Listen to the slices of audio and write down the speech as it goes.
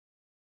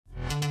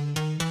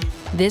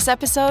This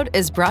episode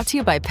is brought to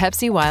you by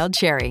Pepsi Wild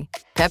Cherry.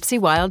 Pepsi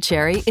Wild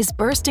Cherry is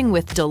bursting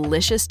with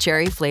delicious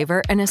cherry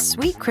flavor and a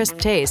sweet, crisp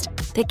taste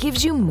that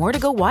gives you more to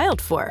go wild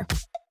for.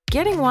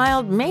 Getting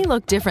wild may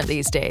look different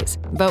these days,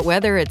 but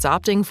whether it's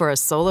opting for a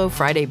solo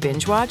Friday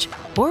binge watch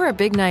or a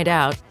big night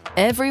out,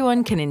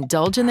 everyone can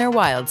indulge in their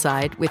wild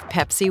side with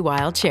Pepsi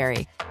Wild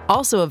Cherry.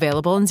 Also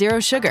available in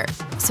Zero Sugar.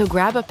 So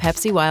grab a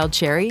Pepsi Wild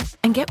Cherry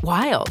and get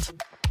wild.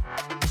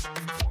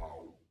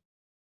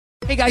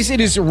 Hey guys, it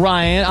is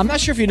Ryan. I'm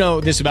not sure if you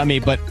know this about me,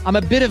 but I'm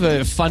a bit of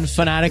a fun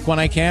fanatic when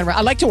I can. I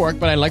like to work,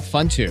 but I like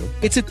fun too.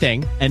 It's a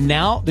thing. And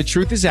now the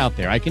truth is out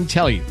there. I can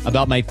tell you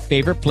about my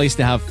favorite place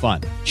to have fun.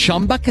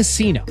 Chumba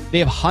Casino. They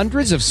have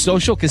hundreds of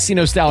social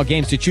casino style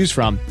games to choose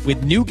from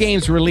with new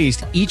games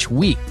released each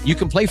week. You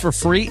can play for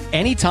free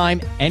anytime,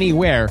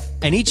 anywhere.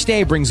 And each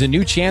day brings a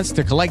new chance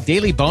to collect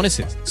daily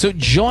bonuses. So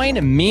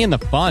join me in the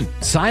fun.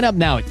 Sign up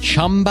now at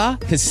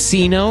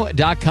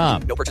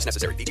ChumbaCasino.com. No purchase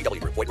necessary. VGW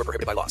Group. Void where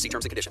prohibited by law. See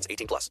terms and conditions.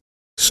 18+.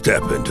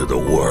 Step into the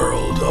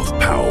world of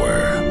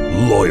power,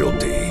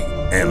 loyalty,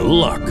 and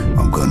luck.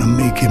 I'm gonna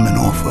make him an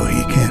offer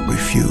he can't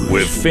refuse.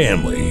 With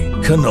family,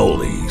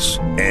 cannolis,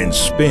 and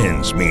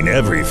spins mean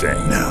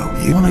everything. Now,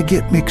 you wanna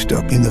get mixed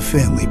up in the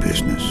family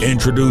business.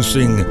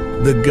 Introducing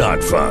The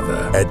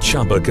Godfather at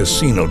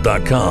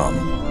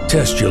ChumbaCasino.com.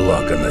 Test your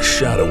luck in the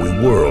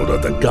shadowy world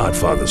of The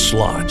Godfather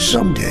slot.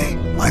 Someday,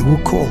 I will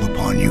call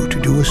upon you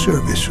to do a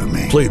service for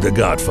me. Play The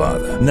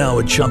Godfather now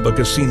at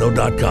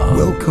ChumbaCasino.com.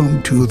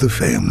 Welcome to the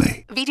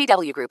family.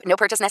 VGW Group. No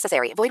purchase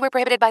necessary. Void where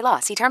prohibited by law.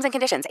 See terms and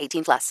conditions.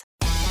 18+.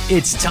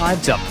 It's time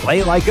to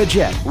play like a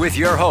Jet with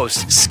your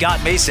host, Scott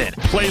Mason.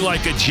 Play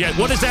like a Jet.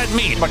 What does that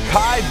mean?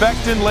 Mekhi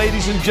Becton,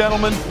 ladies and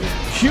gentlemen.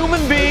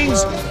 Human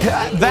beings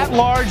that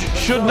large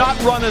should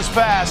not run as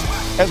fast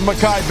as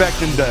Mekhi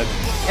Becton did.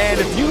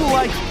 And if you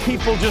like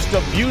people just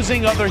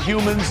abusing other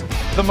humans,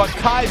 the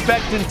Mekhi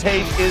Becton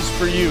tape is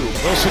for you.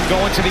 Wilson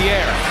going to the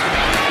air.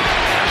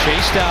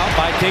 Chased out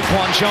by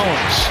Daquan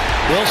Jones.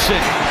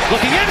 Wilson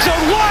looking end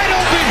zone, wide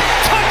open.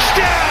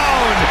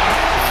 Touchdown!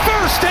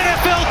 First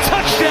NFL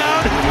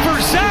touchdown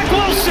for Zach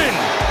Wilson.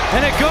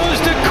 And it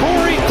goes to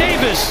Corey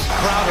Davis.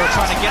 Crowder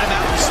trying to get him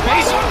out in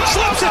space.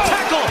 Slips a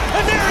tackle,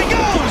 and there he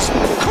goes.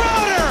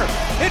 Crowder!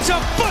 It's a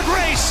foot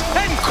race,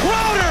 and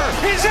Crowder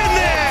is in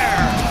there.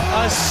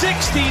 A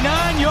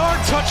 69-yard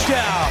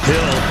touchdown.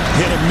 Hill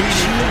hit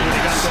immediately when he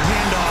got the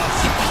handoff.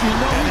 You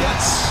know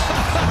that's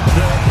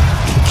The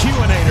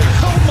Q-inator.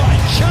 oh my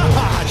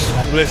gosh.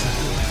 Listen,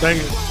 thank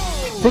you.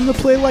 From the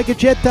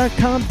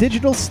PlayLikeAJet.com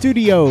digital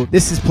studio,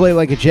 this is Play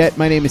Like a Jet.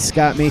 My name is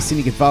Scott Mason.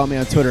 You can follow me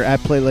on Twitter at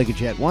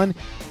PlayLikeAJet1.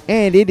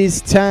 And it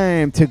is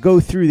time to go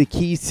through the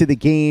keys to the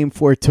game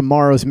for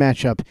tomorrow's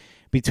matchup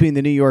between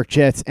the New York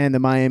Jets and the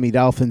Miami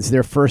Dolphins,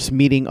 their first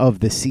meeting of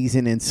the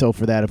season. And so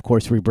for that, of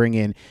course, we bring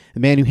in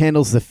the man who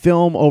handles the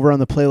film over on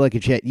the Play Like a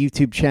Jet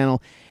YouTube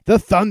channel, the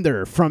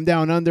Thunder from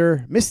Down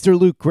Under, Mr.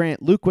 Luke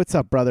Grant. Luke, what's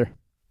up, brother?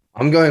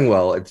 I'm going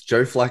well. It's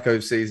Joe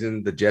Flacco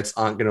season. The Jets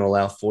aren't going to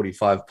allow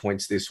 45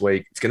 points this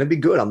week. It's going to be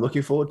good. I'm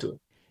looking forward to it.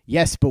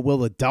 Yes, but will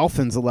the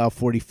Dolphins allow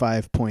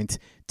 45 points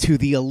to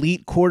the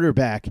elite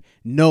quarterback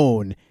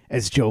known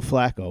as Joe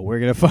Flacco? We're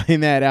going to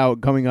find that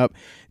out coming up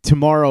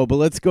tomorrow, but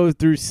let's go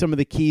through some of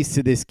the keys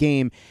to this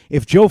game.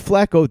 If Joe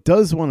Flacco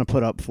does want to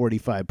put up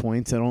 45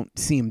 points, I don't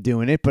see him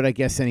doing it, but I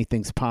guess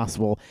anything's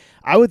possible.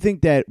 I would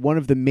think that one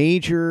of the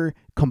major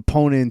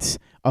components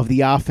of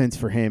the offense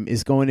for him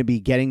is going to be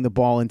getting the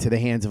ball into the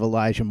hands of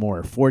Elijah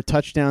Moore. 4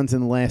 touchdowns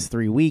in the last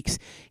 3 weeks.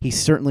 He's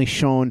certainly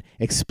shown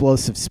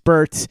explosive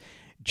spurts.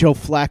 Joe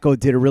Flacco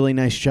did a really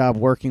nice job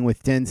working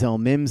with Denzel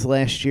Mims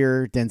last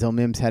year. Denzel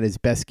Mims had his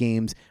best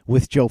games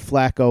with Joe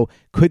Flacco.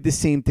 Could the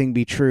same thing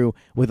be true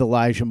with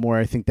Elijah Moore?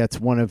 I think that's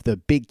one of the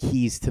big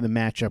keys to the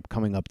matchup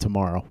coming up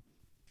tomorrow.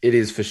 It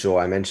is for sure.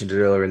 I mentioned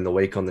it earlier in the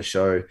week on the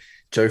show.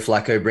 Joe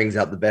Flacco brings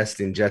out the best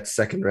in Jets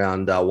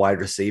second-round wide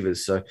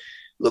receivers. So,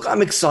 look,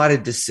 I'm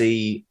excited to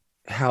see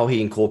how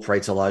he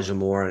incorporates Elijah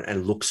Moore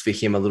and looks for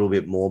him a little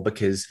bit more,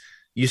 because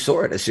you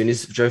saw it as soon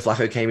as Joe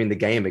Flacco came in the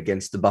game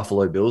against the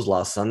Buffalo Bills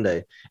last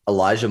Sunday.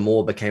 Elijah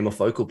Moore became a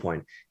focal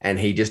point, and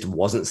he just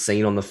wasn't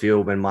seen on the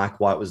field when Mike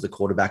White was the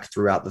quarterback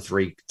throughout the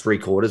three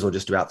quarters, or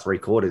just about 3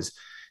 quarters.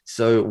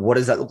 So what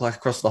does that look like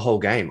across the whole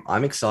game?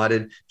 I'm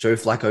excited. Joe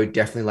Flacco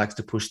definitely likes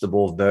to push the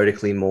ball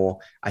vertically more.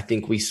 I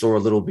think we saw a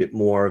little bit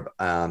more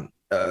of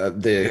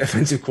the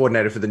offensive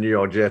coordinator for the New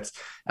York Jets.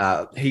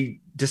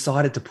 He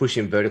decided to push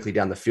him vertically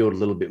down the field a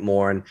little bit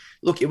more. And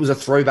look, it was a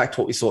throwback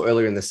to what we saw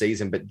earlier in the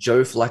season, but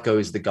Joe Flacco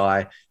is the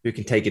guy who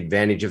can take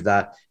advantage of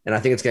that. And I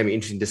think it's going to be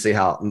interesting to see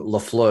how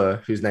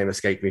LaFleur, whose name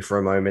escaped me for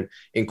a moment,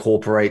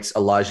 incorporates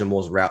Elijah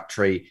Moore's route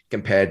tree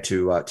compared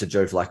to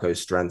Joe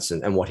Flacco's strengths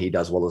and what he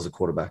does well as a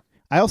quarterback.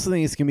 I also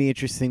think it's going to be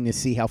interesting to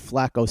see how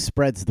Flacco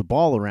spreads the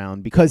ball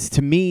around, because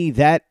to me,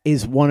 that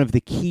is one of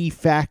the key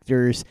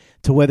factors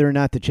to whether or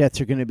not the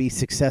Jets are going to be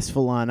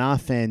successful on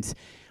offense.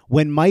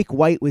 When Mike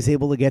White was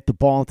able to get the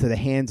ball into the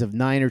hands of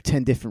 9 or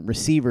 10 different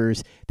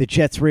receivers, the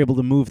Jets were able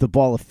to move the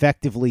ball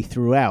effectively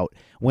throughout.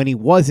 When he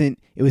wasn't,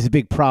 it was a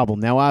big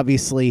problem. Now,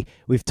 obviously,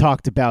 we've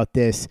talked about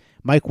this.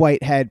 Mike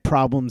White had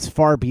problems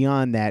far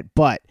beyond that,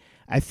 but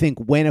I think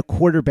when a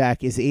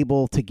quarterback is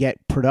able to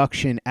get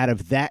production out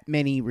of that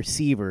many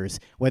receivers,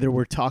 whether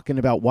we're talking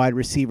about wide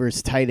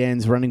receivers, tight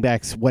ends, running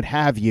backs, what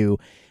have you,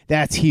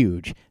 that's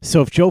huge.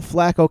 So if Joe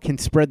Flacco can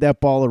spread that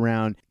ball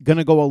around, going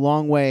to go a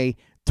long way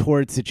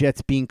towards the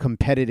Jets being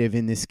competitive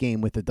in this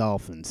game with the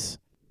Dolphins.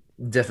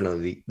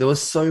 Definitely. There were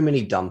so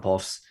many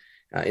dump-offs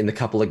in the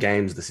couple of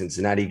games, the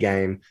Cincinnati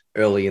game,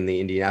 early in the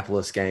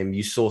Indianapolis game.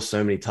 You saw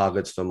so many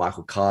targets for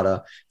Michael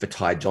Carter, for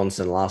Ty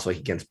Johnson last week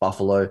against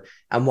Buffalo.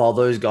 And while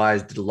those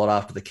guys did a lot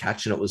after the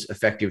catch and it was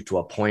effective to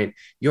a point,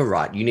 you're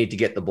right. You need to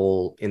get the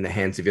ball in the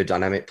hands of your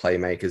dynamic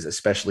playmakers,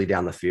 especially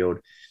down the field.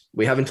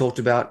 We haven't talked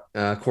about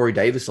Corey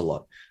Davis a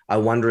lot. I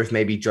wonder if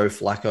maybe Joe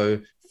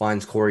Flacco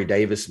finds Corey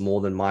Davis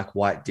more than Mike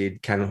White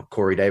did. Can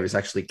Corey Davis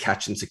actually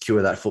catch and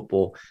secure that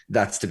football?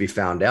 That's to be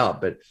found out.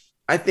 But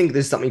I think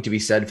there's something to be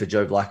said for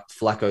Joe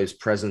Flacco's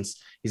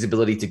presence, his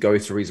ability to go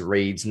through his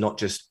reads, not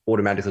just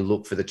automatically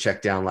look for the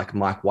check down like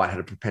Mike White had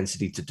a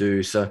propensity to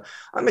do. So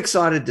I'm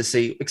excited to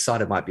see,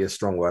 excited might be a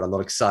strong word. I'm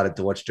not excited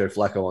to watch Joe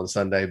Flacco on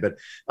Sunday, but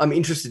I'm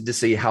interested to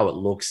see how it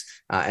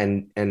looks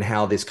and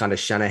how this kind of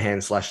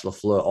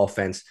Shanahan/LaFleur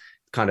offense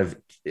kind of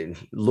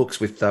looks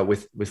with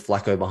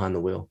Flacco behind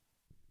the wheel.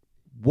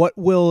 What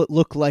will it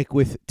look like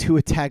with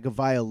Tua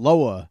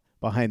Tagovailoa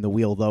behind the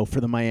wheel, though,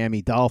 for the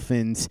Miami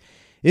Dolphins?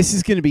 This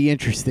is going to be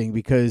interesting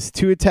because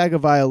Tua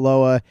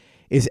Tagovailoa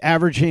is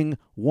averaging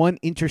 1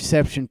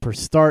 interception per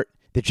start.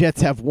 The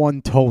Jets have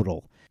 1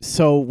 total.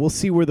 So we'll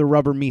see where the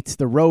rubber meets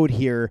the road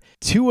here.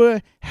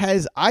 Tua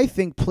has, I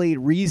think, played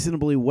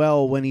reasonably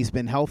well when he's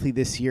been healthy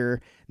this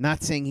year.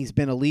 Not saying he's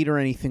been elite or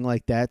anything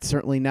like that.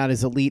 Certainly not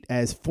as elite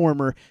as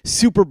former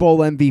Super Bowl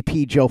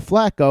MVP Joe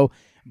Flacco.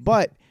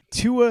 But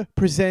Tua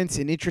presents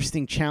an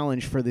interesting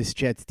challenge for this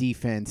Jets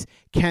defense.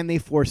 Can they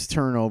force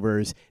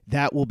turnovers?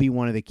 That will be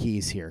one of the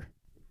keys here.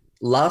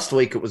 Last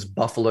week, it was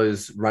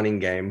Buffalo's running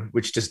game,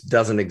 which just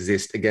doesn't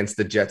exist against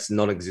the Jets'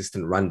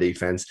 non-existent run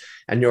defense.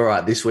 And you're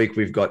right, this week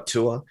we've got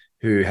Tua,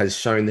 who has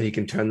shown that he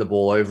can turn the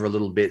ball over a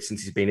little bit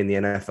since he's been in the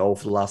NFL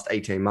for the last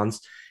 18 months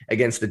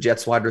against the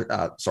Jets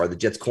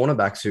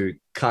cornerbacks who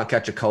can't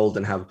catch a cold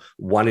and have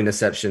 1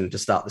 interception to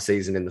start the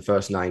season in the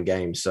first 9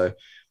 games. So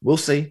we'll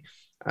see.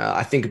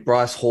 I think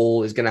Bryce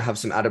Hall is going to have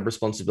some added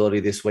responsibility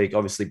this week.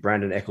 Obviously,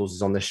 Brandon Echols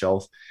is on the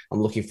shelf.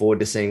 I'm looking forward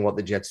to seeing what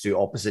the Jets do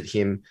opposite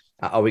him.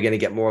 Are we going to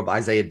get more of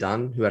Isaiah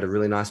Dunn, who had a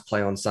really nice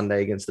play on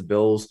Sunday against the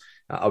Bills?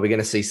 Are we going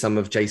to see some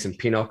of Jason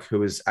Pinnock, who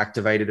was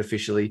activated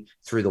officially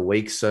through the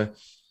week? So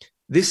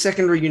this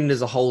secondary unit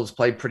as a whole has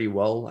played pretty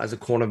well as a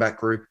cornerback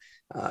group.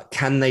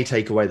 Can they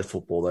take away the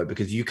football, though?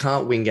 Because you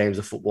can't win games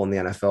of football in the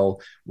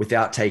NFL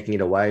without taking it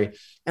away.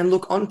 And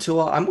look, on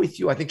Tua, I'm with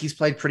you. I think he's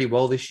played pretty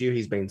well this year.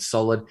 He's been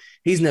solid.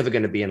 He's never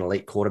going to be an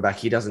elite quarterback.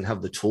 He doesn't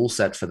have the tool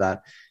set for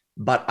that.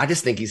 But I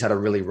just think he's had a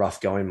really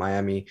rough go in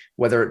Miami,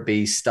 whether it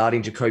be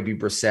starting Jacoby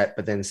Brissett,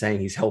 but then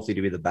saying he's healthy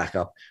to be the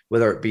backup,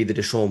 whether it be the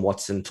Deshaun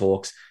Watson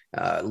talks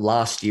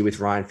last year with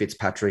Ryan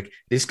Fitzpatrick.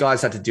 This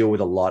guy's had to deal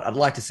with a lot. I'd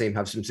like to see him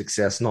have some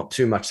success, not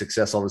too much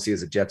success, obviously,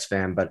 as a Jets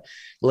fan, but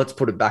let's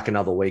put it back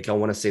another week. I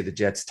want to see the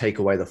Jets take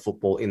away the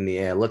football in the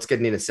air. Let's get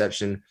an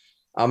interception.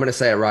 I'm going to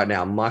say it right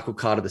now. Michael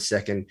Carter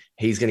II,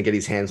 he's going to get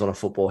his hands on a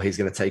football. He's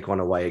going to take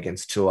one away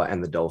against Tua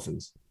and the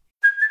Dolphins.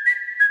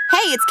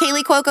 Hey, it's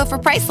Kaylee Cuoco for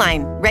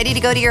Priceline. Ready to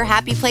go to your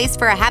happy place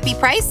for a happy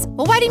price?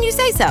 Well, why didn't you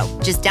say so?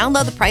 Just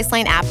download the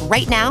Priceline app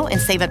right now and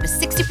save up to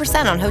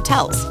 60% on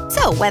hotels.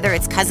 So whether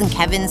it's Cousin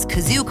Kevin's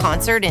Kazoo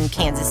Concert in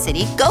Kansas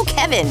City, go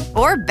Kevin,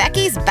 or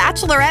Becky's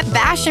Bachelorette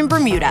Bash in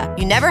Bermuda,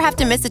 you never have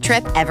to miss a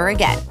trip ever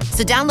again.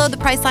 So download the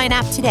Priceline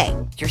app today.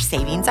 Your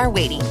savings are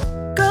waiting.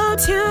 Go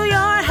to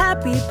your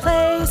happy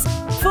place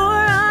for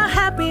a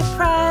happy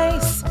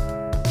price.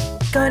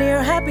 Go to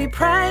your happy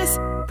price,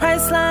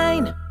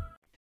 Priceline.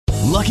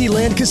 Lucky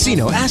Land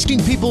Casino,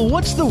 asking people,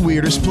 what's the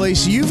weirdest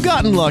place you've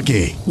gotten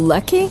lucky?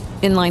 Lucky?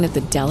 In line at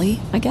the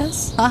deli, I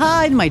guess?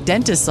 Aha, in my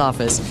dentist's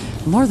office.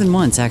 More than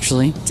once,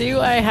 actually.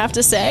 Do I have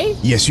to say?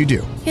 Yes, you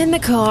do. In the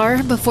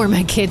car before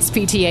my kids'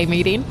 PTA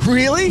meeting.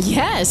 Really?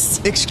 Yes.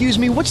 Excuse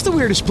me, what's the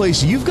weirdest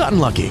place you've gotten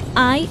lucky?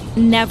 I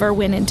never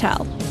win and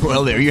tell.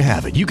 Well, there you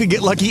have it. You can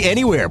get lucky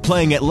anywhere,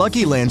 playing at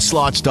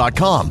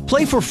LuckyLandSlots.com.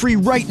 Play for free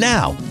right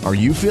now. Are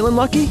you feeling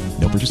lucky?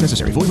 No purchase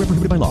necessary. Void where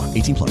prohibited by law.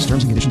 18+.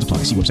 Terms and conditions apply.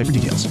 See website for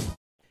details.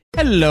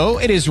 Hello,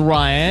 it is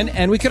Ryan,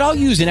 and we could all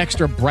use an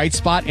extra bright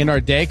spot in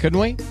our day, couldn't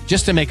we?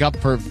 Just to make up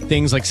for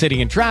things like sitting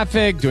in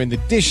traffic, doing the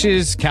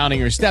dishes, counting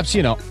your steps,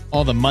 you know,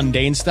 all the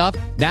mundane stuff.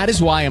 That is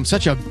why I'm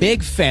such a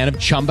big fan of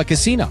Chumba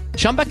Casino.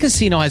 Chumba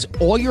Casino has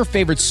all your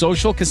favorite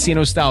social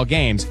casino-style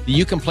games that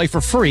you can play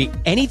for free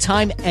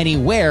anytime,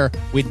 anywhere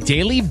with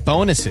daily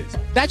bonuses.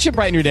 That should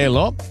brighten your day a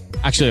little.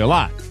 Actually, a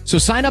lot. So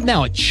sign up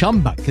now at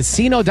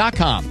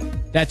ChumbaCasino.com.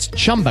 That's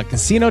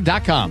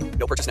ChumbaCasino.com.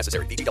 No purchase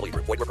necessary. VGW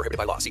Group. Void where prohibited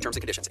by law. See terms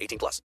and conditions.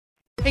 18+.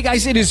 Hey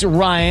guys, it is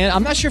Ryan.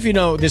 I'm not sure if you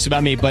know this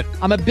about me, but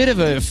I'm a bit of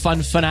a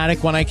fun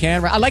fanatic when I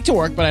can. I like to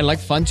work, but I like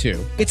fun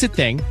too. It's a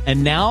thing.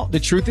 And now the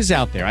truth is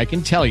out there. I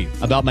can tell you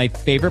about my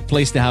favorite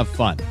place to have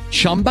fun.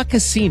 Chumba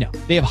Casino.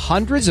 They have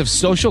hundreds of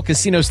social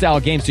casino style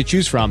games to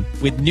choose from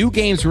with new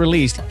games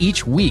released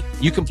each week.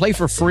 You can play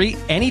for free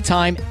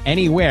anytime,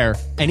 anywhere.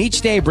 And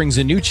each day brings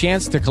a new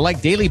chance to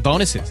collect daily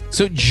bonuses.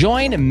 So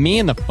join me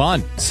in the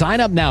fun. Sign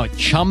up now at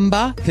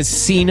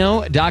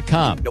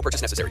ChumbaCasino.com. No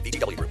purchase necessary.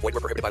 VGW Group. Void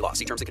where prohibited by law.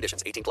 See terms and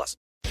conditions. 18+.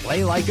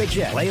 Play like a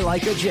Jet. Play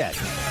like a Jet.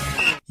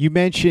 You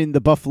mentioned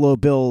the Buffalo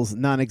Bills'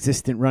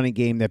 non-existent running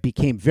game that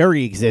became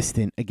very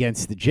existent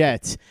against the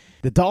Jets.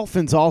 The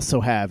Dolphins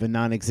also have a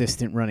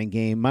non-existent running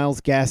game. Myles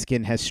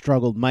Gaskin has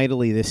struggled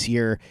mightily this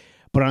year,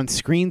 but on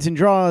screens and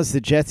draws,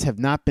 the Jets have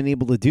not been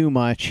able to do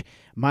much.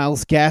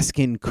 Myles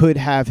Gaskin could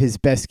have his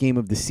best game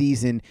of the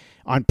season.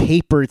 On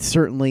paper, it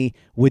certainly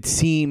would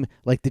seem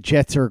like the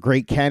Jets are a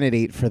great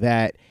candidate for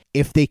that.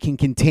 If they can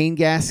contain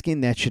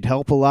Gaskin, that should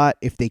help a lot.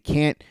 If they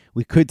can't,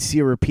 we could see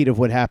a repeat of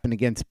what happened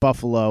against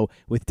Buffalo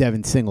with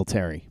Devin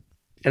Singletary.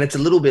 And it's a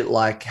little bit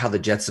like how the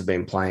Jets have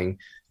been playing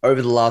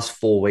over the last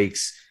 4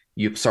 weeks.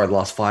 The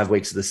last 5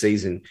 weeks of the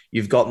season,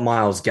 you've got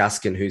Myles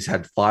Gaskin, who's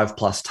had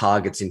 5+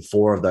 targets in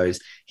 4 of those.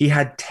 He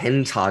had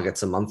 10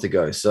 targets a month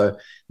ago. So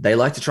they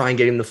like to try and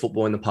get him the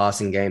football in the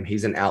passing game.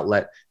 He's an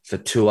outlet for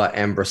Tua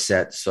and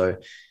Brissett. So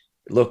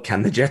look,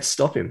 can the Jets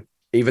stop him?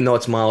 Even though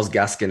it's Myles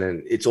Gaskin,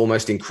 and it's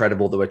almost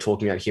incredible that we're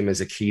talking about him as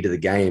a key to the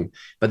game,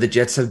 but the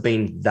Jets have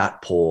been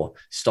that poor,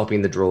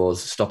 stopping the draws,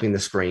 stopping the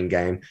screen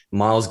game.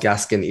 Myles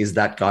Gaskin is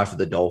that guy for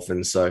the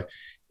Dolphins. So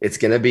it's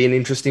going to be an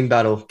interesting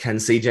battle. Can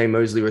CJ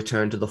Mosley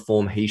return to the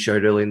form he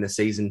showed early in the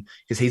season?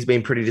 Because he's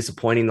been pretty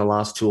disappointing the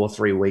last 2 or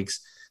 3 weeks.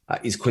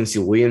 Is Quincy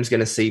Williams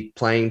going to see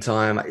playing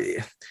time?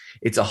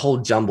 It's a whole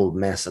jumbled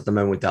mess at the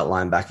moment with that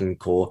linebacking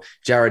core.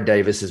 Jared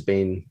Davis has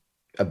been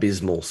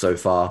abysmal so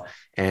far.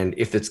 And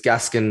if it's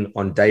Gaskin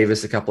on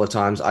Davis a couple of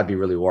times, I'd be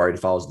really worried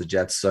if I was the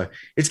Jets. So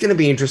it's going to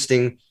be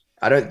interesting.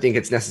 I don't think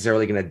it's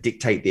necessarily going to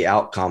dictate the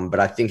outcome, but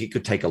I think it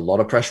could take a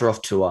lot of pressure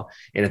off Tua.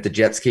 And if the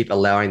Jets keep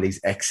allowing these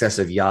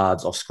excessive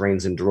yards off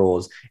screens and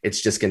draws,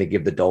 it's just going to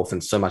give the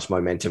Dolphins so much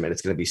momentum, and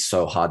it's going to be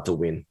so hard to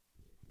win.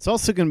 It's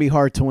also going to be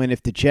hard to win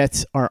if the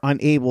Jets are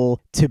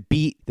unable to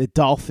beat the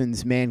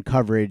Dolphins' man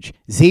coverage.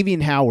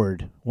 Xavier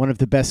Howard, one of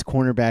the best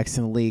cornerbacks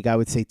in the league, I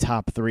would say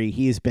top 3.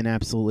 He has been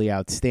absolutely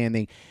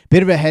outstanding.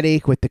 Bit of a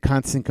headache with the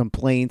constant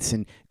complaints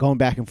and going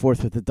back and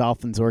forth with the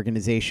Dolphins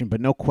organization, but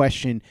no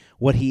question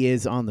what he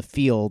is on the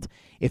field.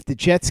 If the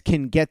Jets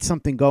can get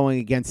something going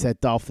against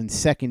that Dolphins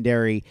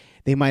secondary,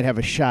 they might have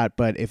a shot,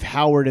 but if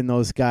Howard and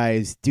those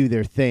guys do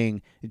their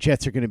thing, the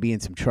Jets are going to be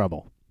in some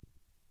trouble.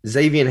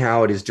 Xavier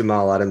Howard is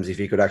Jamal Adams if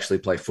he could actually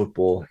play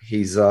football.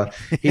 He is a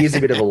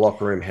bit of a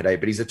locker room headache,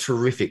 but he's a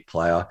terrific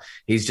player.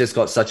 He's just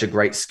got such a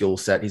great skill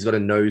set. He's got a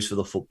nose for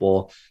the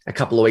football. A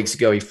couple of weeks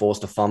ago, he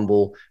forced a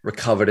fumble,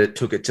 recovered it,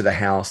 took it to the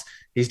house.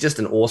 He's just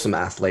an awesome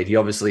athlete. He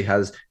obviously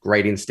has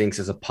great instincts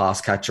as a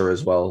pass catcher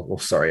as well.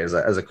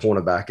 As a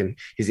cornerback, and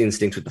his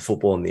instincts with the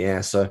football in the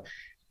air. So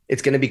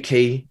it's going to be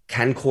key.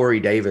 Can Corey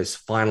Davis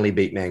finally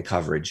beat man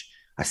coverage?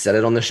 I said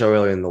it on the show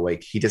earlier in the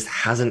week. He just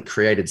hasn't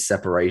created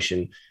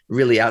separation.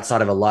 Really,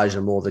 outside of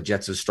Elijah Moore, the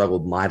Jets have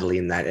struggled mightily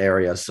in that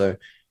area. So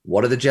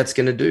what are the Jets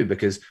going to do?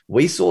 Because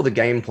we saw the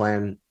game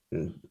plan,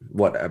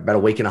 about a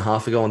week and a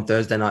half ago on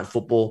Thursday Night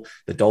Football,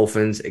 the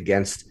Dolphins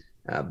against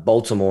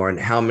Baltimore, and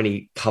how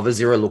many cover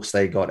 0 looks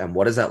they got. And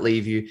what does that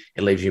leave you?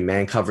 It leaves you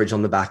man coverage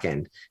on the back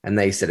end. And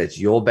they said it's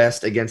your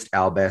best against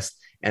our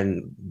best.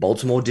 And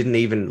Baltimore didn't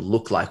even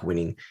look like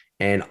winning.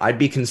 And I'd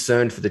be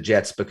concerned for the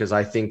Jets because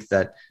I think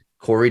that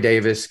Corey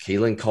Davis,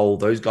 Keelan Cole,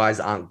 those guys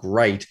aren't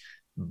great,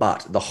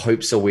 but the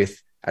hopes are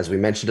with, as we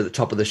mentioned at the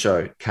top of the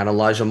show, can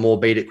Elijah Moore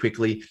beat it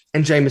quickly?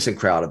 And Jamison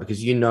Crowder, because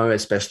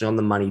especially on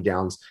the money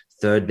downs,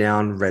 3rd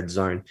down, red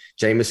zone,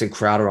 Jamison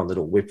Crowder on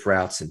little whip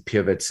routes and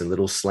pivots and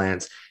little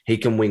slants, he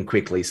can win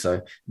quickly.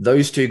 So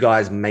those 2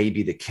 guys may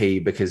be the key,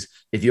 because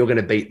if you're going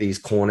to beat these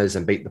corners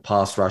and beat the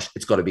pass rush,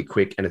 it's got to be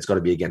quick and it's got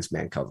to be against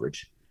man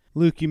coverage.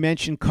 Luke, you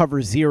mentioned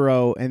cover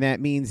 0, and that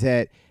means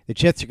that the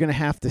Jets are going to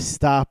have to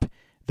stop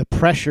the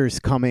pressures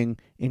coming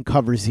in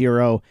cover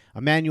 0.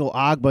 Emmanuel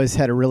Ogbah has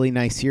had a really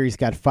nice year. He's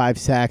got 5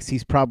 sacks.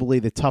 He's probably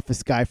the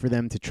toughest guy for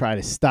them to try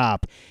to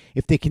stop.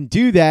 If they can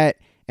do that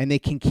and they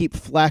can keep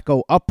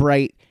Flacco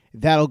upright,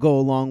 that'll go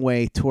a long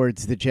way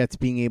towards the Jets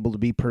being able to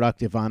be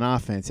productive on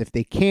offense. If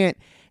they can't,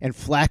 and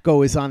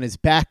Flacco is on his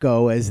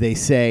backo, as they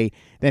say,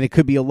 then it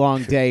could be a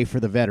long day for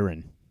the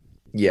veteran.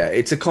 Yeah,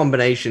 it's a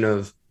combination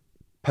of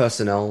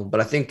personnel, but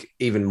I think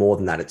even more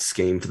than that, it's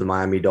scheme for the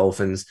Miami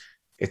Dolphins.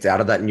 It's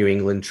out of that New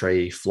England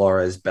tree.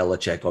 Flores,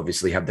 Belichick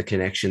obviously have the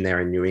connection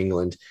there in New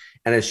England.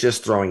 And it's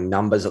just throwing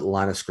numbers at the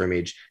line of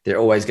scrimmage. They're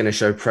always going to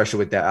show pressure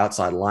with their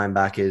outside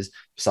linebackers.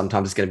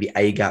 Sometimes it's going to be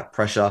A-gap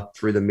pressure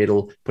through the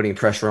middle, putting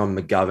pressure on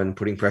McGovern,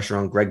 putting pressure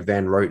on Greg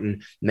Van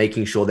Roten,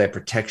 making sure their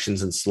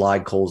protections and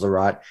slide calls are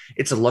right.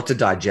 It's a lot to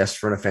digest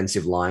for an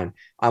offensive line.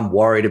 I'm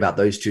worried about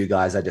those 2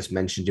 guys I just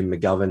mentioned in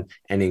McGovern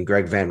and in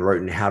Greg Van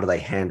Roten. How do they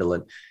handle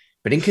it?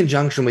 But in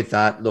conjunction with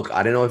that, look,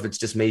 I don't know if it's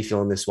just me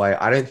feeling this way.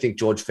 I don't think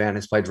George Fant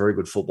has played very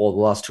good football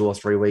the last 2 or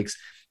 3 weeks.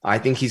 I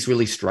think he's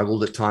really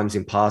struggled at times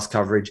in pass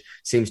coverage,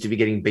 seems to be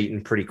getting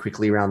beaten pretty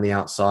quickly around the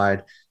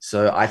outside.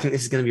 So I think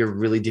this is going to be a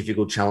really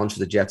difficult challenge for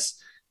the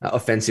Jets'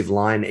 offensive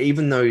line,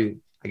 even though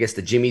I guess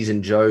the Jimmies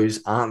and Joes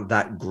aren't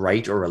that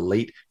great or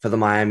elite for the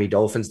Miami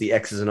Dolphins. The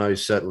X's and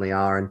O's certainly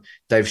are, and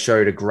they've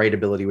showed a great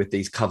ability with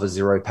these cover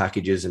zero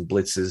packages and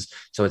blitzes.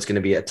 So it's going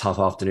to be a tough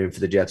afternoon for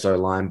the Jets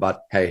O-line.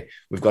 But hey,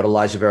 we've got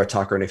Elijah Vera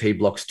Tucker, and if he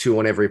blocks 2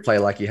 on every play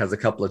like he has a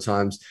couple of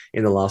times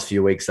in the last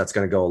few weeks, that's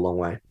going to go a long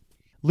way.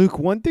 Luke,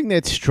 one thing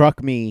that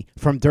struck me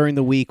from during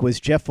the week was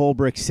Jeff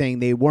Ulbrich saying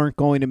they weren't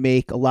going to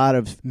make a lot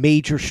of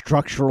major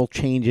structural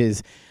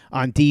changes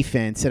on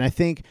defense. And I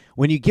think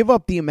when you give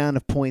up the amount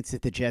of points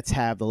that the Jets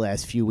have the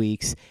last few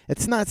weeks,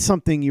 it's not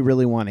something you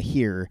really want to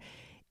hear.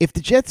 If the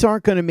Jets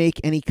aren't going to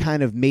make any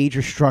kind of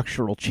major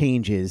structural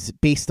changes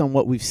based on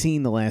what we've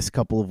seen the last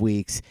couple of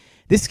weeks,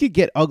 this could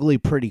get ugly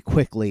pretty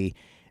quickly.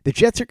 The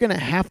Jets are going to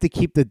have to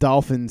keep the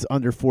Dolphins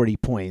under 40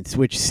 points,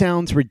 which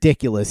sounds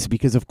ridiculous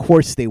because, of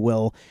course, they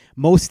will.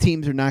 Most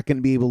teams are not going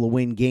to be able to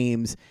win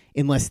games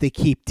unless they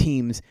keep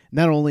teams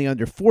not only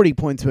under 40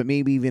 points, but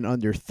maybe even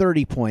under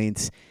 30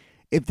 points.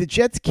 If the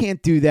Jets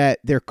can't do that,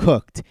 they're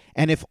cooked.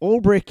 And if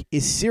Ulbrich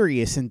is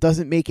serious and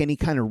doesn't make any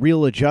kind of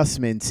real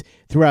adjustments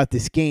throughout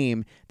this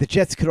game, the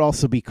Jets could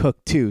also be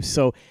cooked too.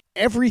 So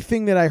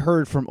everything that I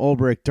heard from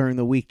Ulbrich during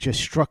the week just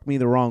struck me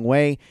the wrong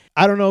way.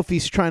 I don't know if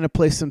he's trying to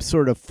play some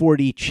sort of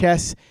 4D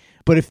chess,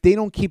 but if they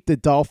don't keep the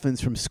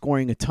Dolphins from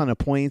scoring a ton of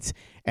points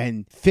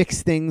and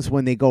fix things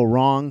when they go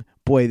wrong,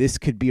 boy, this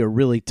could be a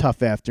really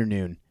tough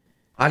afternoon.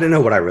 I don't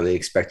know what I really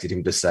expected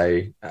him to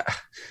say.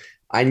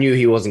 I knew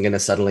he wasn't going to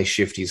suddenly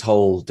shift his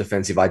whole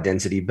defensive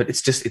identity, but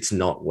it's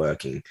not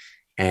working.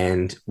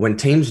 And when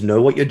teams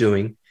know what you're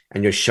doing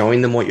and you're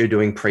showing them what you're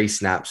doing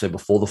pre-snap, so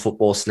before the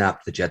football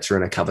snap, the Jets are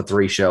in a cover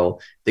 3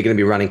 shell, they're going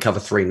to be running cover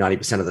 3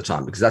 90% of the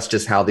time because that's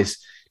just how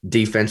this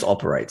defense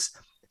operates.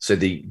 So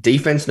the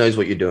defense knows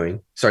what you're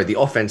doing. Sorry, the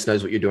offense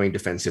knows what you're doing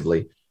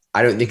defensively.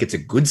 I don't think it's a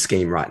good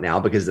scheme right now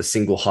because the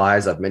single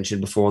highs I've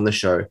mentioned before on the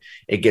show,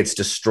 it gets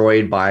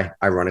destroyed by,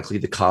 ironically,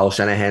 the Kyle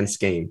Shanahan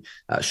scheme,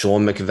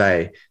 Sean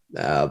McVay,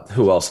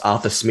 who else?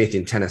 Arthur Smith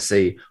in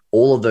Tennessee.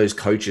 All of those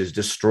coaches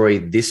destroy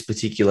this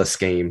particular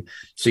scheme.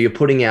 So you're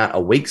putting out a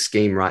weak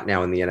scheme right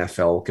now in the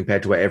NFL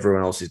compared to where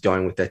everyone else is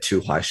going with their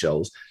 2 high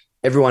shells.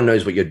 Everyone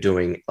knows what you're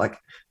doing. Like,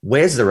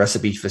 where's the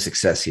recipe for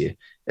success here?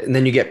 And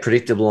then you get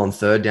predictable on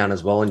 3rd down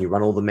as well, and you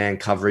run all the man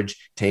coverage.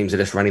 Teams are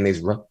just running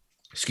these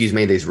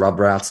rub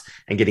routes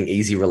and getting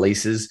easy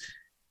releases.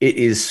 It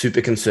is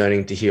super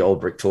concerning to hear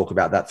Ulbrich talk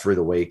about that through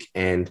the week.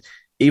 And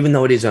even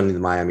though it is only the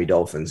Miami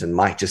Dolphins and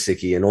Mike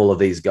Gesicki and all of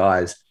these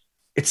guys,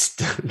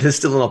 there's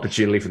still an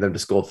opportunity for them to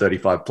score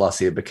 35 plus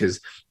here because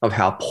of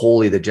how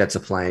poorly the Jets are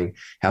playing,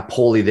 how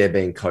poorly they're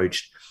being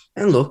coached.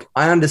 And look,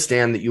 I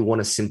understand that you want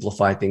to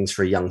simplify things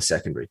for a young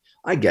secondary.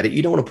 I get it.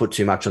 You don't want to put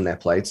too much on their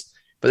plates,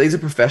 but these are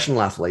professional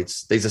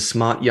athletes. These are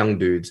smart young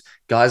dudes,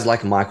 guys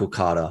like Michael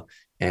Carter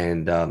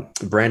and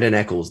Brandon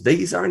Eccles.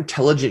 These are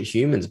intelligent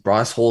humans.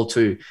 Bryce Hall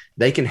too.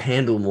 They can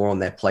handle more on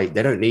their plate.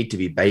 They don't need to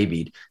be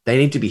babied. They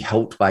need to be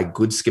helped by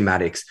good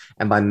schematics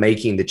and by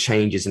making the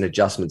changes and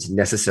adjustments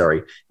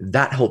necessary.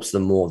 That helps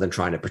them more than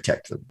trying to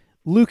protect them.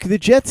 Luke, the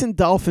Jets and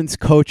Dolphins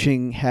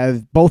coaching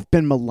have both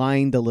been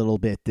maligned a little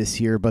bit this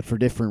year, but for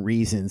different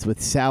reasons.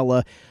 With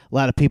Saleh, a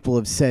lot of people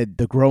have said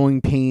the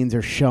growing pains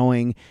are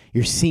showing.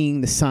 You're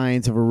seeing the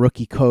signs of a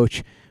rookie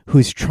coach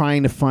who's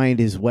trying to find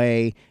his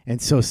way,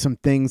 and so some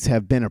things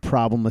have been a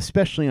problem,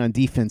 especially on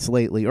defense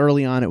lately.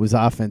 Early on, it was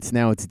offense.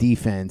 Now it's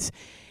defense.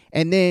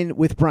 And then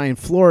with Brian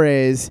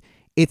Flores,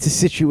 it's a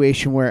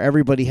situation where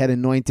everybody had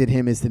anointed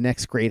him as the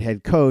next great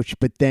head coach,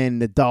 but then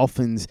the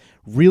Dolphins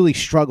really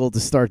struggled to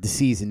start the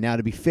season. Now,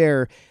 to be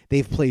fair,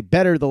 they've played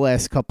better the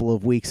last couple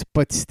of weeks,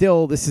 but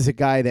still, this is a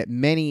guy that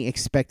many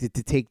expected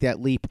to take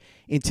that leap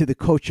into the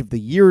Coach of the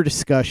Year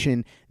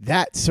discussion.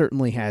 That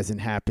certainly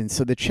hasn't happened.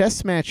 So the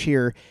chess match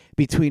here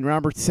between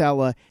Robert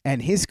Saleh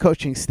and his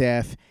coaching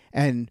staff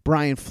and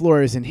Brian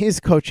Flores and his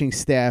coaching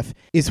staff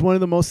is one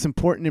of the most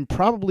important and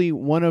probably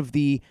one of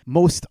the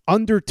most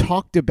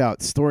under-talked about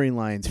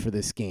storylines for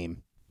this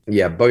game.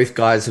 Yeah, both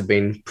guys have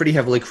been pretty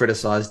heavily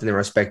criticized in their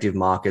respective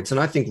markets, and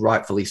I think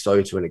rightfully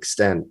so to an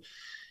extent.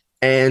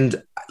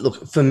 And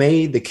look, for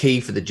me, the key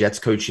for the Jets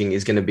coaching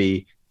is going to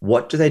be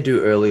what do they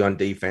do early on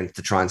defense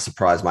to try and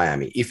surprise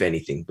Miami, if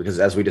anything, because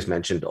as we just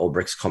mentioned,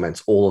 Ulbrich's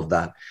comments, all of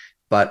that.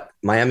 But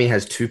Miami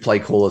has 2 play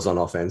callers on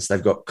offense.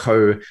 They've got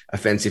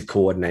co-offensive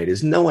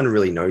coordinators. No one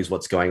really knows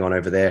what's going on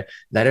over there.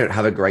 They don't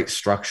have a great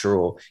structure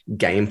or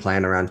game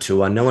plan around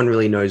Tua. No one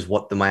really knows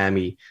what the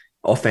Miami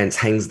offense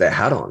hangs their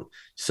hat on.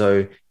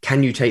 So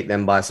can you take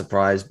them by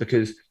surprise?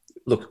 Because,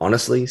 look,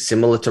 honestly,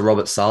 similar to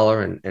Robert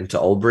Saleh and to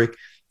Ulbrich,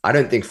 I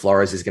don't think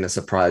Flores is going to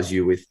surprise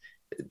you with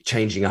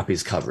changing up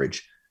his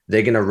coverage.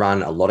 they're going to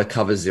run a lot of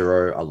cover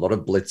zero, a lot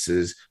of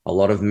blitzes, a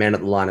lot of men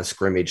at the line of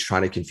scrimmage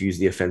trying to confuse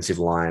the offensive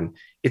line.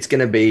 It's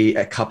going to be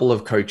a couple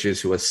of coaches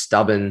who are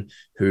stubborn,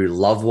 who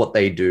love what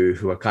they do,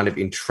 who are kind of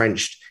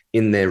entrenched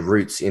in their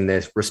roots, in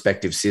their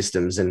respective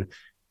systems. And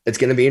it's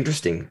going to be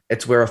interesting.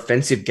 It's where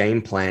offensive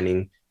game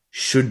planning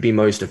should be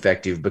most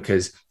effective,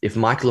 because if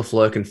Mike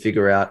LaFleur can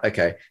figure out,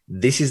 okay,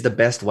 this is the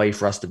best way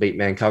for us to beat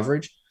man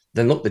coverage,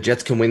 then look, the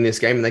Jets can win this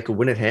game and they could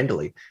win it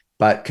handily.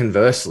 But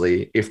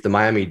conversely, if the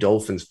Miami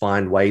Dolphins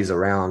find ways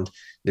around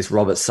this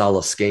Robert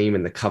Saleh scheme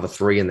and the cover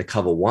 3 and the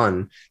cover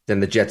 1, then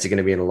the Jets are going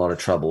to be in a lot of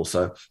trouble.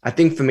 So I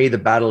think for me, the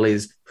battle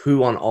is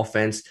who on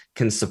offense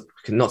can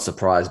not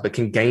surprise, but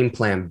can game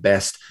plan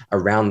best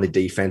around the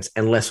defense,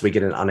 unless we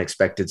get an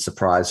unexpected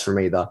surprise from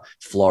either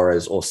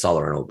Flores or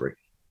Saleh and Aubrey.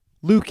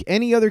 Luke,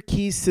 any other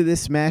keys to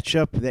this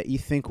matchup that you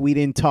think we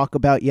didn't talk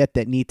about yet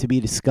that need to be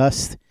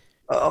discussed?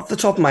 Off the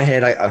top of my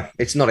head,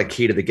 it's not a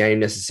key to the game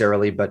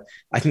necessarily, but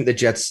I think the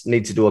Jets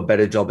need to do a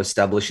better job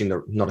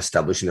not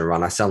establishing the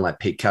run. I sound like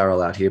Pete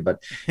Carroll out here,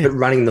 but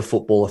running the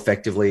football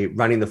effectively,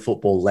 running the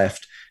football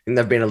left. I think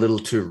they've been a little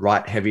too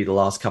right heavy the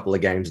last couple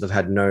of games. They've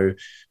had no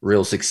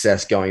real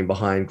success going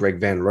behind Greg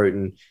Van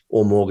Roten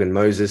or Morgan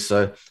Moses.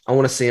 So I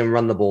want to see him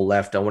run the ball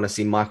left. I want to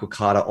see Michael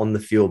Carter on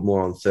the field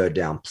more on third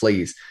down,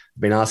 please.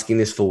 I've been asking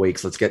this for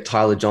weeks. Let's get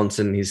Tyler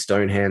Johnson and his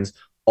stone hands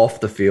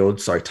off the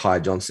field. Sorry, Ty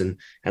Johnson.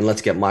 And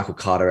let's get Michael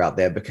Carter out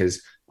there,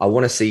 because I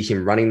want to see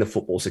him running the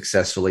football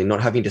successfully,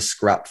 not having to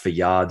scrap for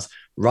yards.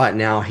 Right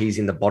now, he's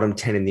in the bottom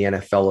 10 in the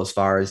NFL as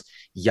far as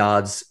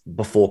yards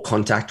before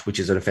contact, which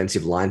is an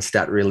offensive line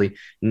stat, really.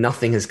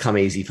 Nothing has come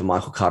easy for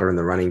Michael Carter in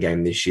the running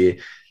game this year.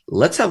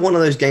 Let's have one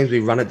of those games we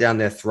run it down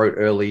their throat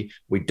early,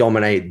 we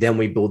dominate, then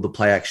we build the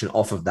play action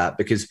off of that,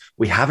 because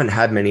we haven't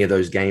had many of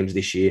those games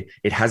this year.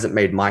 It hasn't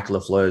made Mike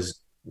LaFleur's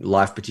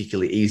life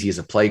particularly easy as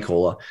a play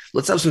caller.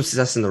 Let's have some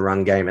success in the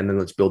run game, and then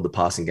let's build the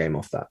passing game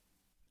off that.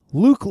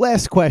 Luke,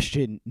 last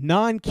question,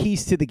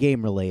 non-keys to the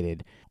game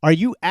related. Are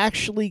you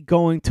actually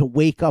going to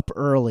wake up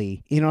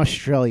early in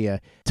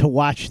Australia to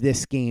watch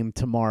this game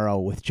tomorrow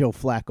with Joe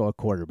Flacco at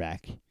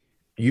quarterback?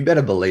 You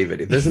better believe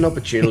it. If there's an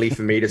opportunity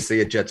for me to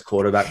see a Jets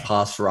quarterback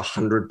pass for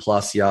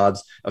 100+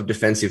 yards of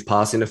defensive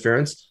pass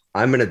interference,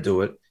 I'm going to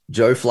do it.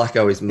 Joe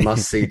Flacco is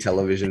must-see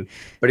television.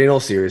 But in all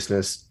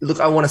seriousness, look,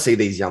 I want to see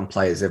these young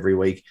players every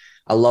week.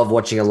 I love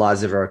watching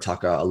Elijah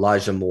Vera-Tucker,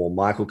 Elijah Moore,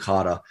 Michael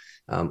Carter.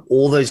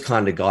 All those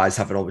kind of guys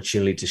have an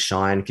opportunity to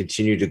shine,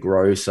 continue to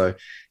grow. So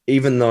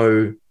even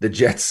though the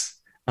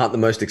Jets aren't the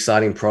most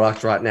exciting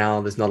product right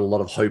now, there's not a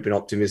lot of hope and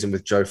optimism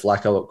with Joe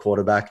Flacco at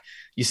quarterback,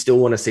 you still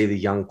want to see the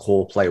young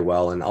core play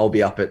well. And I'll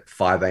be up at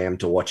 5 a.m.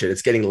 to watch it.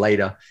 It's getting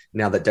later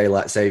now that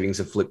daylight savings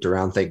have flipped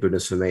around. Thank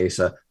goodness for me.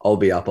 So I'll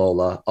be up.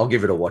 I'll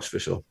give it a watch for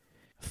sure.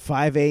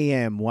 5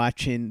 a.m.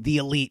 watching the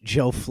elite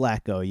Joe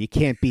Flacco. You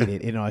can't beat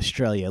it in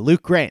Australia.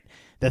 Luke Grant,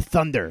 the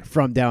Thunder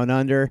from Down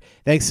Under.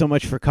 Thanks so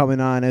much for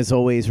coming on. As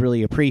always,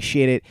 really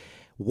appreciate it.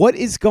 What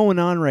is going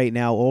on right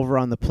now over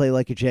on the Play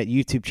Like a Jet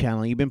YouTube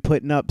channel? You've been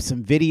putting up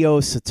some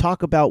videos, so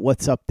talk about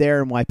what's up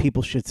there and why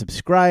people should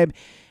subscribe.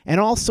 And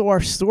also our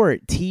store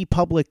at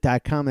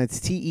teepublic.com. That's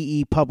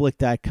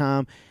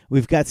teepublic.com.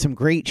 We've got some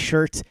great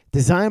shirts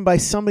designed by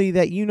somebody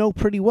that you know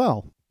pretty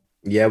well.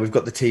 Yeah, we've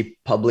got the T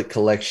Public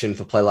collection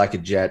for Play Like a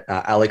Jet.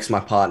 Alex,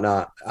 my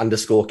partner,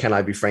 _Can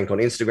I Be Frank on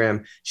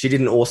Instagram. She did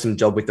an awesome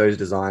job with those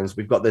designs.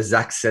 We've got the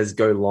Zach Says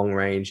Go long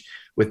range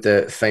with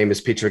the famous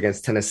picture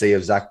against Tennessee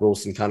of Zach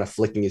Wilson kind of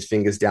flicking his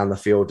fingers down the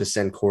field to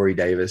send Corey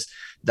Davis.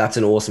 That's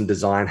an awesome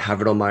design.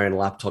 Have it on my own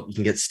laptop. You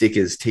can get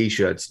stickers,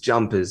 T-shirts,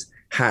 jumpers,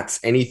 hats,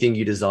 anything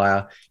you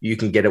desire. You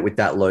can get it with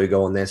that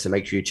logo on there. So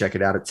make sure you check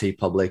it out at T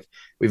Public.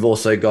 We've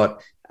also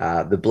got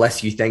the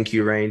Bless You, Thank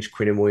You range,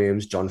 Quinnen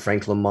Williams, John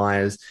Franklin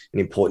Myers, an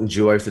important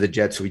duo for the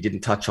Jets who we didn't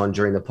touch on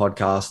during the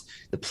podcast,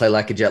 the Play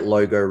Like a Jet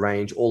logo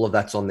range, all of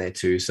that's on there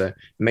too. So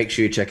make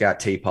sure you check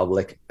out T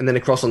Public. And then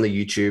across on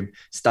the YouTube,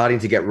 starting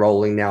to get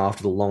rolling now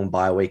after the long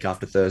bye week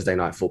after Thursday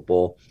Night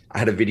Football. I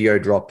had a video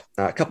drop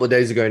a couple of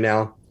days ago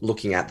now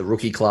looking at the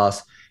rookie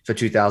class for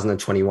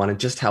 2021 and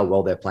just how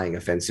well they're playing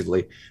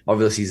offensively.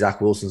 Obviously, Zach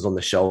Wilson's on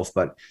the shelf,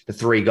 but the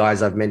three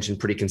guys I've mentioned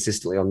pretty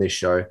consistently on this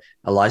show,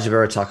 Elijah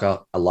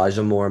Vera-Tucker,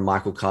 Elijah Moore, and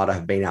Michael Carter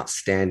have been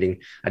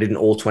outstanding. I did an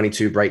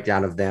all-22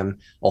 breakdown of them.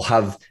 I'll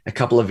have a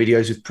couple of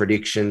videos with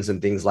predictions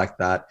and things like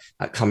that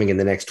coming in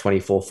the next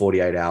 24,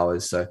 48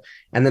 hours. So,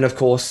 and then, of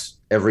course,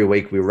 every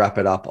week we wrap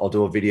it up. I'll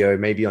do a video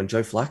maybe on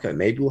Joe Flacco.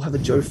 Maybe we'll have a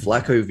Joe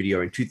Flacco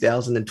video in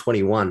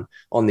 2021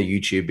 on the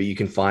YouTube, but you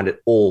can find it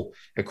all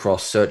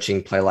across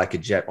searching Play Like a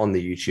Jet on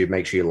the YouTube.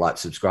 Make sure you like,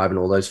 subscribe, and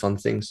all those fun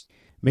things.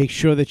 Make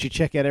sure that you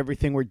check out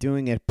everything we're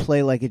doing at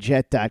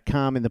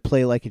playlikeajet.com and the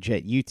Play Like a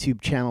Jet YouTube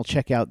channel.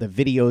 Check out the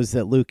videos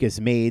that Luke has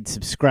made.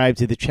 Subscribe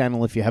to the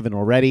channel if you haven't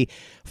already.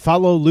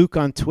 Follow Luke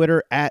on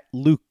Twitter at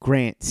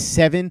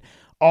LukeGrant7.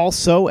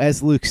 Also,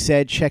 as Luke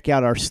said, check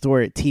out our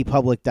store at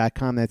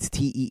teepublic.com. That's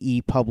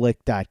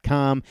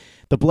teepublic.com.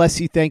 The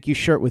Bless You Thank You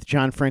shirt with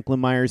John Franklin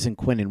Myers and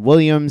Quinnen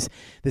Williams.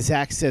 The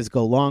Zach Says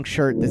Go Long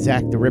shirt, the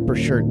Zach the Ripper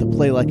shirt, the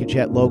Play Like a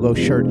Jet logo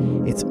shirt.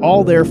 It's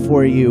all there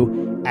for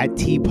you at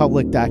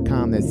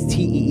teepublic.com. That's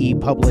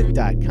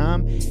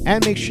teepublic.com.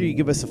 And make sure you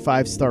give us a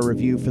 5-star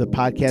review for the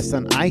podcast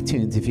on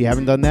iTunes if you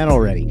haven't done that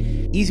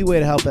already. Easy way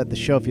to help out the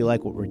show if you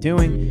like what we're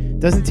doing.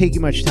 Doesn't take you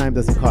much time,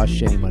 doesn't cost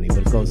you any money, but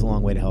it goes a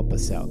long way to help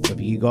us out. So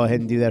if you go ahead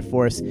and do that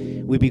for us,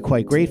 we'd be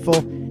quite grateful.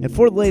 And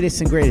for the latest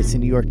and greatest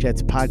in New York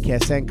Jets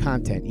podcasts and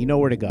content, you know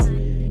where to go.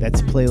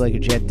 That's Play Like a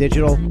Jet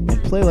Digital and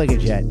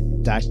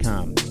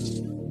playlikeajet.com.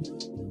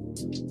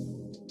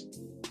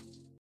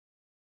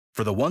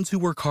 For the ones who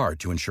work hard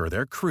to ensure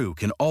their crew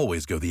can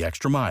always go the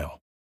extra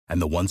mile,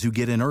 and the ones who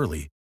get in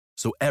early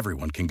so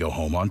everyone can go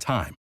home on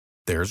time,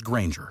 there's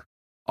Grainger,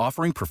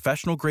 offering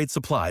professional-grade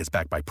supplies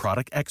backed by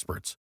product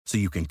experts so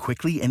you can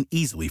quickly and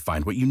easily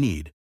find what you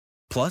need.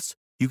 Plus,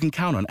 you can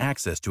count on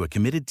access to a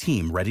committed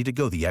team ready to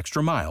go the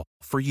extra mile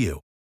for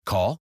you.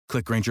 Call,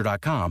 click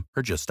Grainger.com,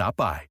 or just stop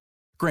by.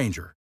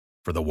 Grainger,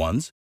 for the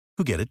ones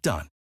who get it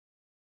done.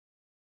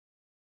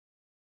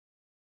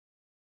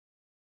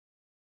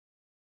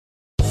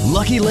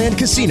 Lucky Land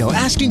Casino,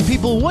 asking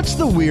people, what's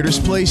the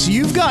weirdest place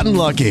you've gotten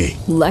lucky?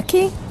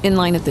 Lucky? In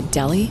line at the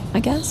deli, I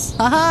guess?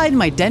 Aha, in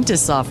my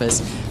dentist's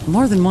office.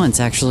 More than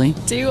once, actually.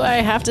 Do I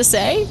have to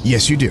say?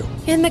 Yes, you do.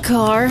 In the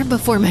car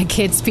before my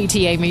kids'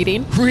 PTA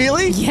meeting.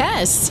 Really?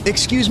 Yes.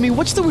 Excuse me,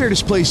 what's the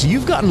weirdest place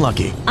you've gotten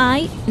lucky?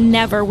 I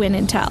never win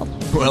and tell.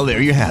 Well,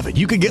 there you have it.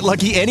 You can get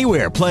lucky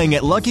anywhere, playing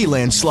at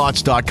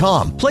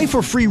LuckyLandSlots.com. Play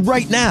for free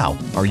right now.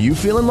 Are you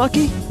feeling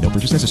lucky? No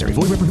purchase necessary.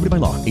 Void where prohibited by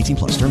law.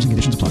 18+. Terms and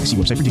conditions apply. See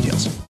website for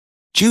details.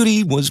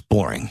 Judy was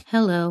boring.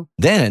 Hello.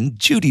 Then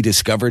Judy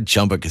discovered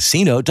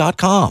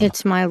ChumbaCasino.com.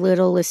 It's my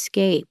little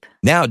escape.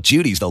 Now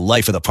Judy's the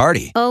life of the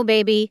party. Oh,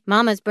 baby,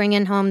 mama's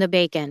bringing home the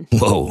bacon.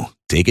 Whoa,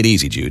 take it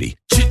easy, Judy.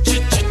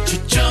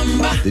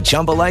 The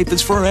Chumba life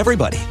is for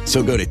everybody.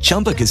 So go to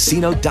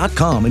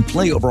ChumbaCasino.com and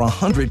play over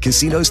 100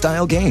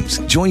 casino-style games.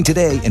 Join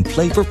today and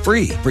play for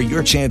free for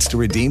your chance to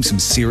redeem some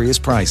serious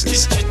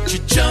prizes.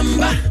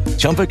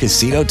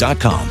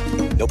 ChumbaCasino.com.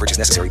 No purchase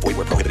necessary. Void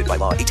where prohibited by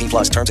law.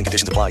 18+. Terms and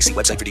conditions apply. See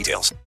website for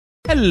details.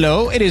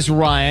 Hello, it is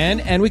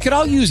Ryan, and we could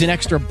all use an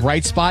extra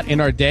bright spot in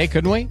our day,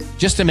 couldn't we?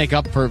 Just to make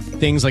up for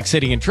things like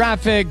sitting in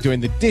traffic, doing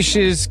the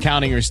dishes,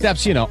 counting your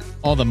steps, you know,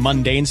 all the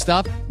mundane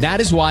stuff.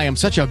 That is why I'm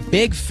such a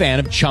big fan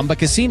of Chumba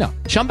Casino.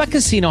 Chumba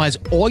Casino has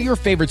all your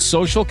favorite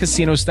social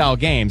casino-style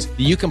games that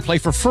you can play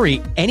for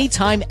free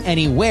anytime,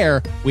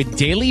 anywhere with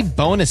daily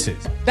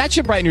bonuses. That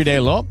should brighten your day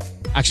a little.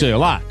 Actually, a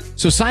lot.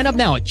 So sign up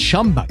now at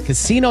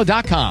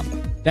ChumbaCasino.com.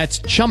 That's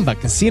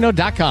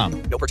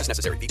ChumbaCasino.com. No purchase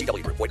necessary.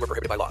 VGW Group. Void where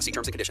prohibited by law. See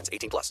terms and conditions.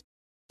 18+.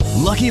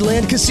 Lucky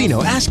Land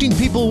Casino, asking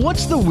people,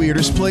 what's the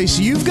weirdest place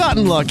you've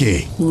gotten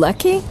lucky?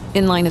 Lucky?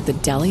 In line at the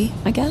deli,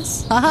 I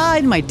guess? Aha,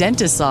 in my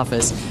dentist's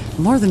office.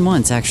 More than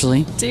once,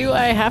 actually. Do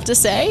I have to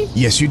say?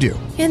 Yes, you do.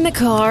 In the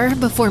car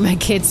before my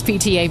kids'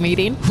 PTA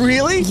meeting.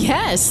 Really?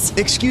 Yes.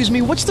 Excuse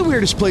me, what's the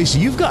weirdest place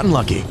you've gotten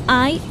lucky?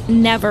 I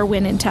never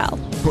win and tell.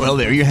 Well,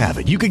 there you have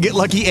it. You can get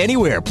lucky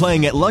anywhere,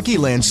 playing at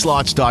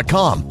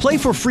LuckyLandSlots.com. Play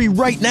for free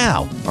right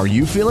now. Are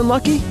you feeling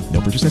lucky?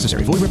 No purchase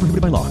necessary. Void where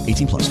prohibited by law.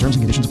 18+. Terms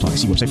and conditions apply.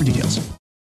 See website for details.